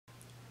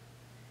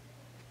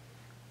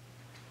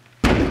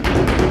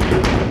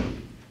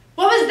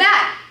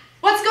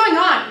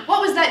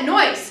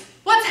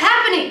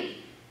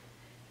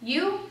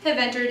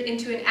entered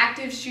into an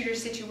active shooter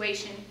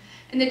situation,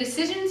 and the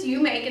decisions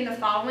you make in the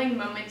following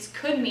moments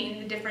could mean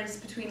the difference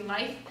between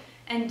life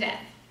and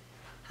death.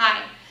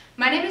 Hi,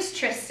 my name is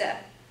Trista,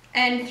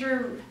 and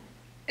through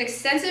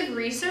extensive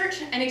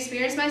research and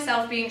experience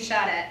myself being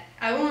shot at,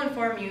 I will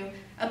inform you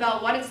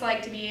about what it's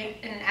like to be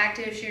in an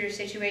active shooter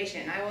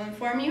situation. I will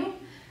inform you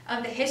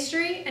of the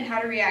history and how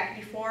to react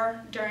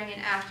before, during,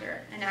 and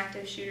after an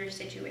active shooter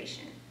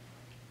situation.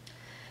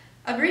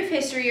 A brief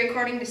history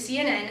according to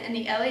CNN and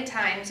the LA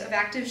Times of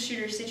active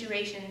shooter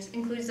situations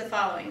includes the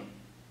following.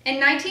 In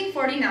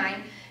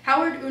 1949,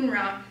 Howard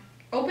Unruh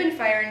opened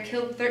fire and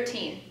killed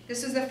 13.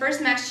 This was the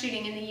first mass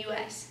shooting in the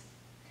U.S.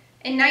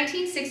 In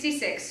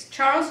 1966,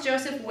 Charles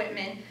Joseph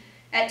Whitman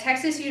at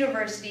Texas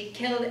University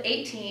killed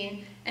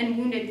 18 and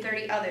wounded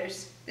 30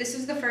 others. This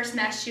was the first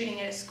mass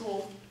shooting at a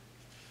school.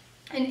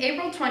 On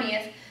April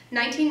 20th,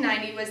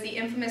 1990 was the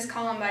infamous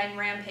Columbine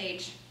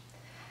rampage.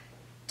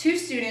 2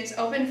 students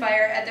opened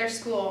fire at their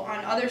school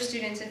on other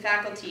students and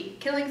faculty,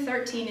 killing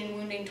 13 and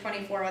wounding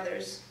 24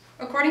 others.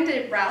 According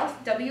to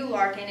Ralph W.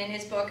 Larkin in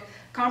his book,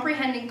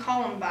 Comprehending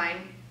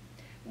Columbine,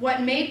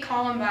 what made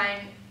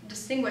Columbine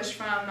distinguished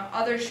from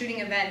other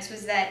shooting events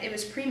was that it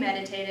was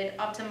premeditated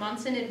up to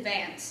months in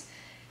advance,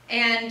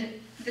 and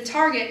the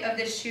target of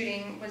this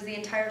shooting was the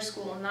entire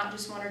school, not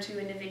just 1 or 2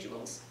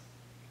 individuals.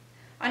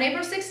 On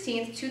April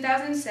 16,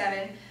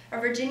 2007, a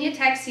Virginia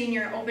Tech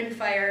senior opened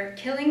fire,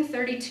 killing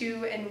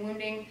 32 and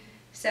wounding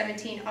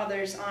 17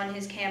 others on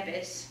his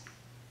campus.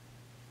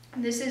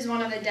 This is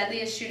one of the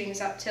deadliest shootings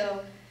up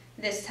till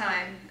this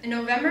time. On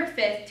November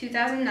 5,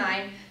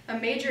 2009, a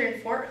major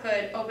in Fort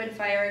Hood opened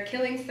fire,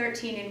 killing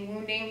 13 and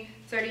wounding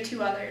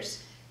 32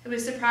 others. It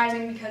was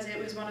surprising because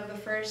it was one of the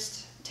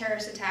first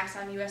terrorist attacks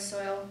on U.S.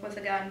 soil with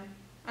a gun.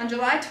 On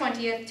July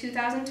 20,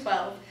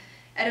 2012,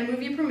 at a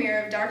movie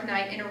premiere of Dark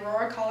Knight in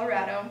Aurora,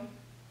 Colorado,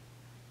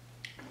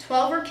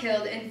 12 were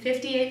killed and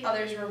 58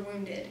 others were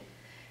wounded.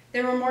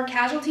 There were more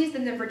casualties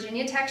than the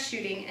Virginia Tech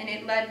shooting, and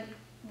it led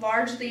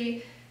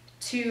largely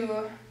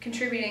to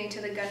contributing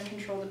to the gun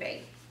control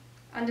debate.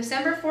 On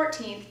December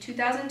 14,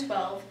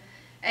 2012,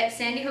 at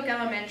Sandy Hook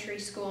Elementary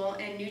School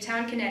in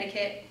Newtown,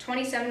 Connecticut,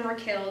 27 were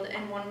killed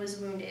and 1 was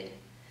wounded.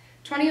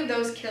 20 of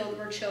those killed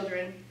were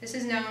children. This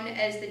is known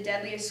as the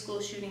deadliest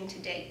school shooting to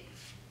date.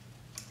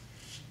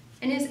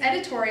 In his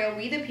editorial,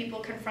 We the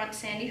People Confront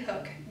Sandy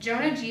Hook,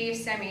 Jonah G.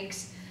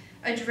 Semix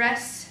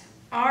addressed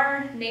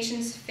our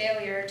nation's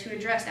failure to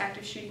address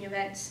active shooting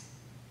events.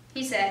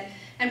 He said,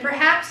 and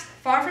perhaps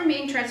far from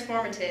being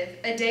transformative,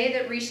 a day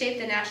that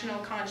reshaped the national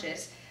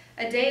conscience,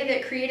 a day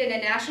that created a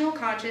national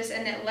conscience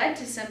and that led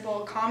to simple,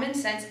 common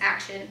sense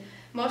action,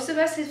 most of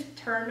us have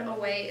turned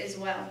away as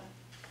well.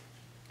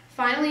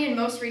 Finally, and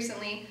most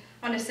recently,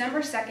 on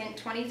December 2,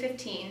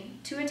 2015,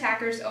 2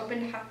 attackers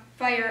opened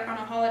fire on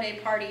a holiday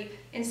party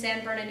in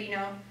San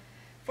Bernardino.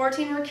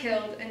 14 were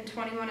killed and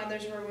 21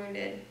 others were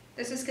wounded.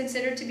 This is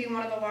considered to be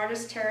one of the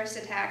largest terrorist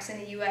attacks in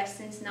the U.S.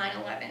 since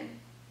 9/11.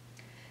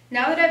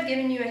 Now that I've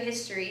given you a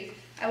history,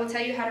 I will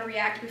tell you how to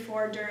react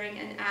before, during,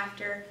 and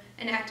after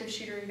an active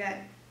shooter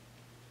event.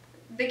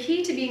 The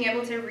key to being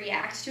able to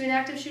react to an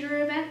active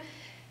shooter event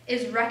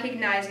is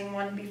recognizing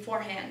one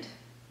beforehand.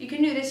 You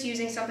can do this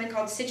using something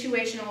called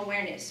situational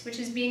awareness, which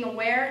is being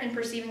aware and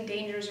perceiving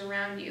dangers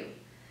around you.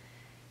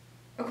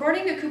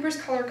 According to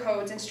Cooper's Color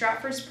Codes and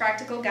Stratford's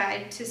Practical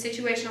Guide to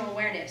Situational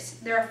Awareness,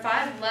 there are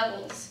 5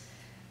 levels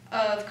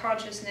of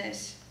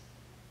consciousness.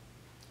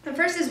 The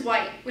first is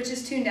white, which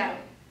is tuned out.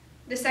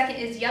 The second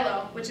is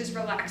yellow, which is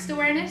relaxed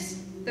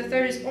awareness. The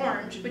third is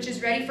orange, which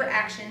is ready for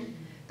action.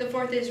 The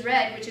fourth is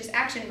red, which is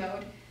action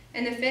mode.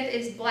 And the fifth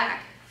is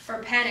black,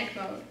 or panic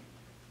mode.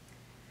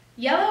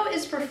 Yellow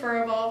is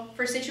preferable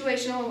for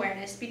situational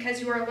awareness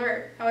because you are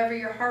alert, however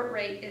your heart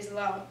rate is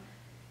low.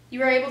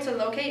 You are able to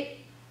locate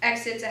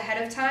exits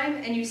ahead of time,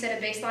 and you set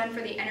a baseline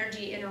for the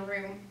energy in a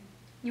room.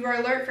 You are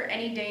alert for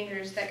any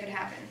dangers that could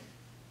happen.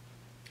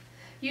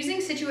 Using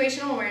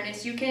situational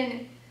awareness, you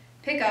can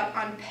pick up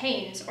on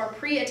pains or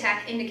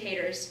pre-attack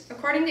indicators.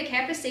 According to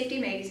Campus Safety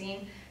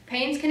Magazine,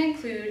 pains can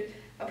include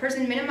a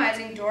person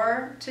minimizing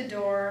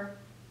door-to-door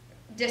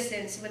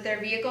distance with their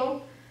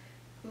vehicle,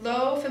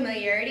 low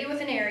familiarity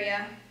with an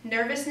area,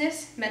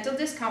 nervousness, mental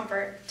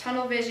discomfort,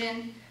 tunnel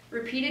vision,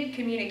 repeated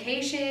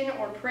communication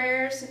or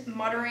prayers,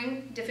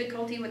 muttering,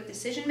 difficulty with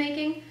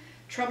decision-making,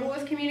 trouble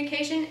with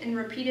communication, and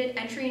repeated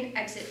entry and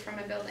exit from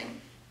a building.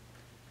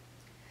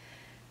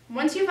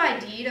 Once you've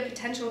ID'd a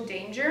potential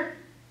danger,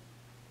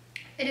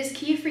 it is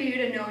key for you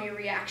to know your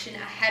reaction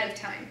ahead of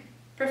time.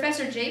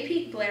 Professor J.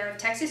 Pete Blair of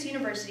Texas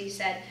University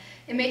said,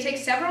 it may take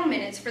several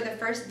minutes for the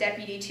first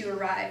deputy to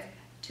arrive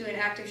to an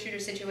active shooter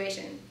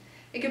situation.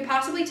 It could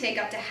possibly take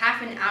up to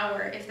half an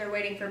hour if they're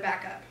waiting for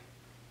backup.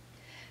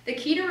 The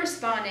key to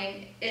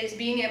responding is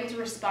being able to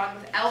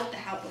respond without the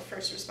help of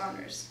first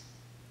responders.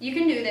 You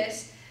can do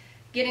this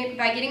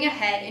by getting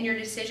ahead in your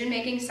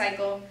decision-making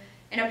cycle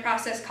in a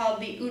process called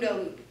the OODA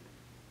loop.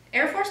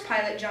 Air Force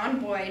pilot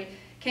John Boyd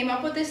came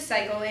up with this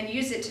cycle and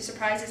used it to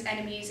surprise his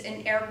enemies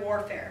in air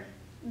warfare.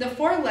 The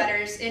 4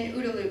 letters in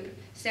OODA loop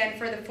stand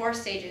for the 4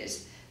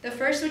 stages: The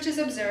first, which is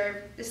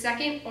observe, the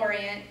second,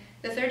 orient,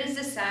 the third is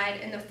decide,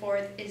 and the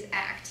fourth is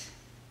act.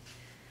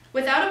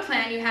 Without a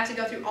plan, you have to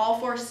go through all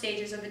 4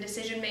 stages of the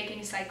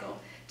decision-making cycle,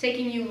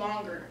 taking you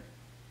longer.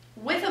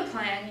 With a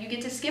plan, you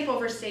get to skip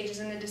over stages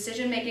in the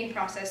decision-making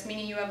process,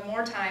 meaning you have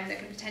more time that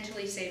can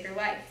potentially save your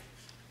life.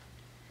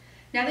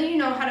 Now that you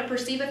know how to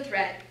perceive a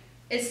threat,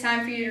 it's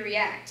time for you to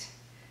react.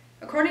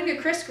 According to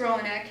Chris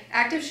Grolinek,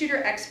 active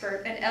shooter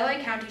expert at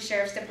LA County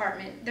Sheriff's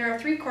Department, there are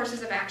 3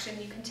 courses of action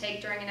you can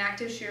take during an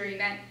active shooter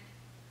event.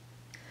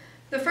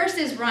 The first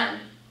is run.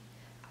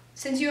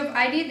 Since you have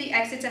ID'd the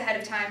exits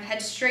ahead of time,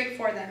 head straight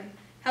for them.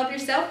 Help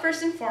yourself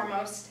first and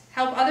foremost,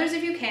 help others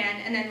if you can,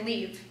 and then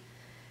leave.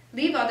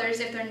 Leave others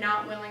if they're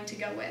not willing to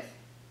go with.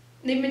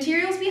 Leave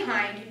materials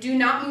behind. Do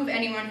not move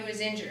anyone who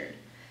is injured.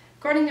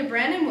 According to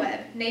Brandon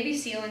Webb, Navy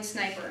SEAL and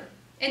sniper,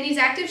 in these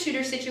active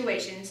shooter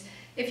situations,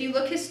 if you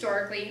look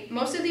historically,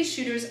 most of these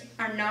shooters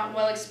are not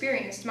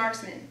well-experienced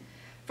marksmen.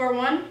 For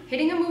one,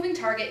 hitting a moving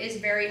target is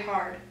very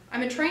hard.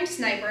 I'm a trained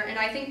sniper, and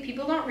I think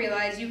people don't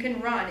realize you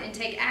can run and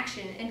take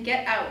action and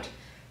get out.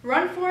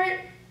 Run for it,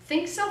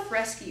 think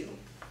self-rescue.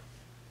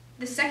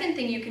 The second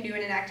thing you can do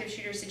in an active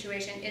shooter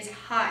situation is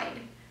hide.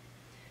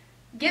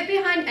 Get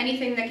behind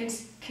anything that can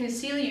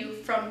conceal you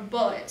from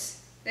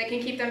bullets, that can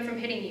keep them from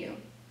hitting you.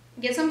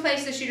 Get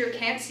someplace the shooter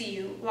can't see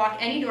you, lock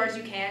any doors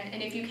you can,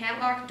 and if you can't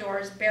lock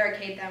doors,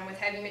 barricade them with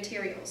heavy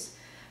materials.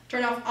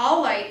 Turn off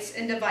all lights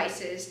and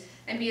devices,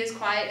 and be as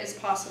quiet as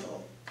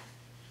possible.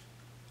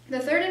 The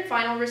third and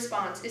final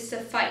response is to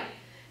fight.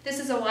 This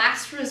is a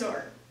last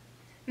resort.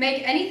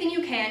 Make anything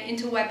you can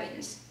into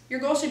weapons. Your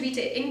goal should be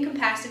to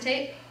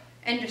incapacitate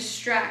and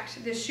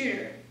distract the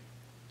shooter.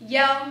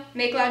 Yell,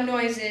 make loud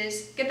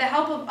noises, get the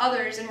help of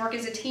others and work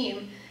as a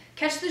team.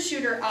 Catch the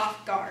shooter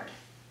off guard.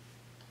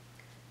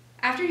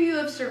 After you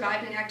have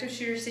survived an active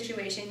shooter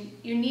situation,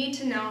 you need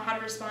to know how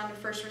to respond to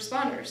first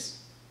responders.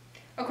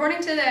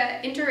 According to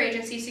the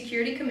Interagency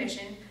Security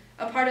Commission,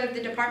 a part of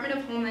the Department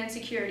of Homeland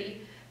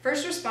Security,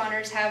 first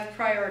responders have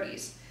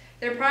priorities.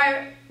 Their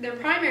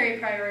primary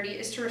priority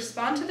is to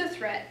respond to the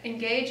threat,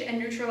 engage, and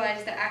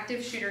neutralize the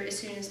active shooter as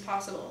soon as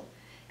possible.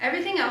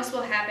 Everything else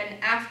will happen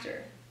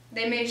after.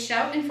 They may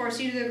shout and force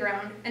you to the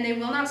ground, and they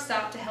will not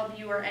stop to help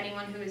you or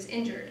anyone who is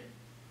injured.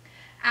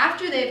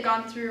 After they've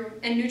gone through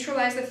and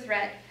neutralized the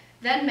threat,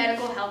 then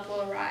medical help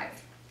will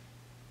arrive.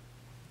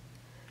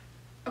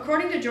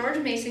 According to George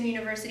Mason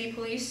University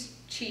Police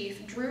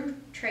Chief Drew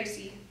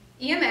Tracy,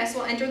 EMS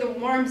will enter the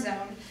warm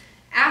zone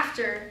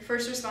after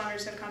first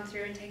responders have come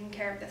through and taken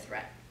care of the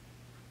threat.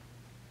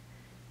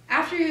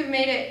 After you've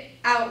made it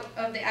out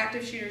of the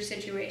active shooter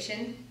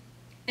situation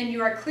and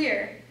you are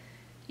clear,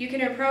 you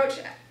can approach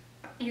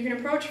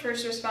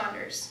first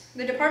responders.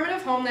 The Department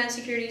of Homeland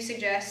Security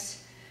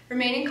suggests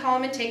remaining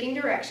calm and taking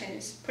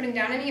directions, putting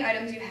down any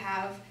items you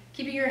have,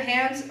 keeping your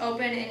hands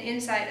open and in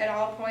sight at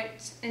all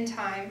points in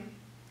time,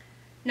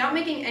 not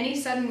making any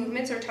sudden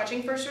movements or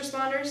touching first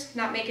responders,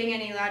 not making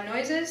any loud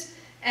noises,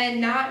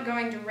 and not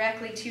going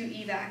directly to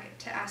evac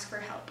to ask for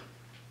help.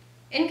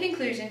 In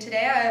conclusion,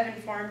 today I have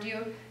informed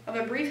you of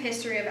a brief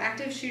history of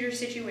active shooter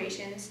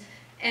situations,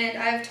 and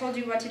I have told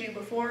you what to do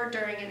before,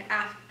 during, and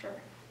after.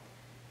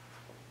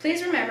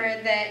 Please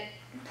remember that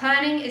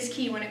planning is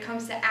key when it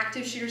comes to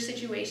active shooter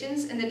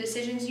situations, and the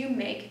decisions you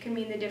make can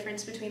mean the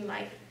difference between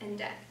life and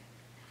death.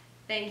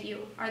 Thank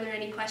you. Are there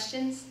any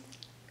questions?